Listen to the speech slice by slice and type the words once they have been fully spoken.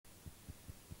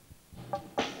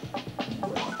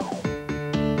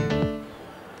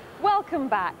welcome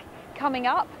back. Coming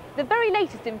up, the very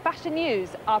latest in fashion news,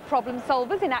 our problem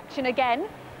solvers in action again.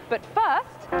 But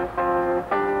first...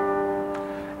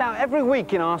 Now, every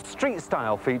week in our Street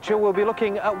Style feature, we'll be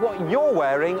looking at what you're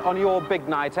wearing on your big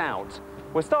night out.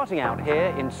 We're starting out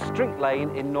here in Street Lane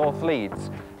in North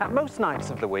Leeds. At most nights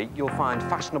of the week, you'll find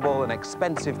fashionable and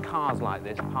expensive cars like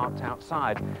this parked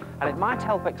outside, and it might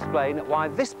help explain why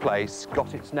this place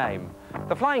got its name.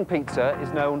 The Flying Pizza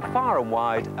is known far and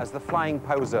wide as the Flying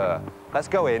Poseur. Let's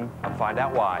go in and find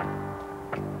out why.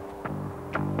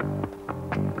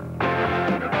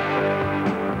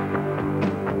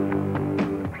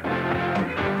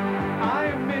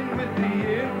 I'm in with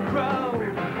the in crowd.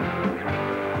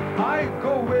 I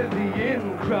go where the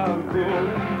in crowd goes.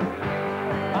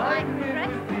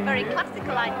 Very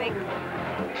classical, I think.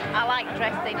 I like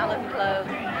dressing, I love clothes,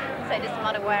 so it doesn't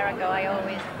matter where I go, I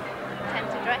always tend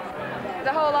to dress.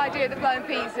 The whole idea of the Flying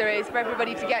Pizza is for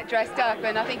everybody to get dressed up,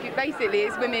 and I think it basically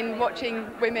is women watching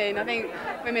women. I think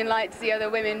women like to see other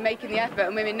women making the effort,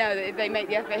 and women know that if they make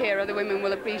the effort here, other women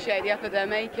will appreciate the effort they're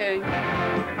making.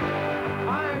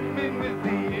 I'm in with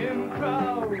the in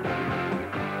crowd.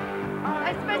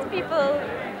 I suppose people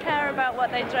care about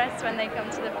what they dress when they come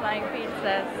to the Flying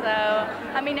Pizza, so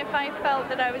I mean, if I felt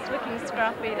that I was looking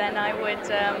scruffy, then I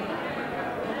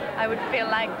would feel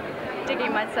like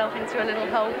digging myself into a little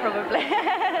hole, probably.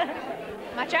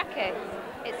 My jacket,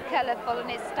 it's colourful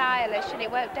and it's stylish and it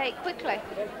won't date quickly.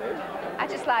 I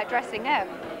just like dressing up.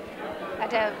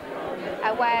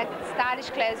 I wear stylish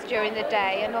clothes during the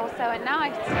day and also at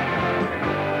night.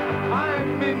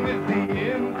 I'm in with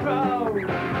the in crowd.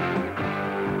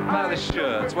 About this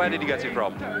shirt, where did you get it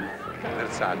from?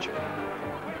 Versace,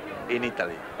 in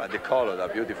Italy, but the colors are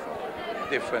beautiful,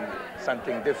 different,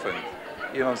 something different.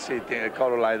 You don't see a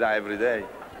color like that every day.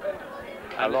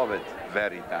 I love it,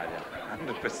 very Italian,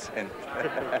 100%.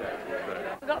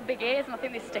 I've got big ears and I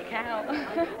think they stick out,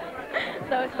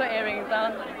 so I put earrings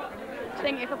on. I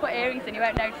think if I put earrings in, you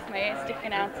won't notice my ears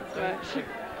sticking out as much.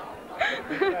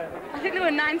 I think they were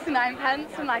 99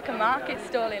 pence from like a market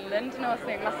stall in London or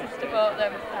something. My sister bought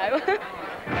them, so.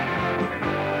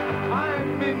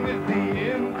 I'm in with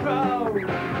the in crowd.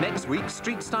 Next week,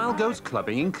 Street Style goes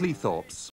clubbing in Cleethorpes.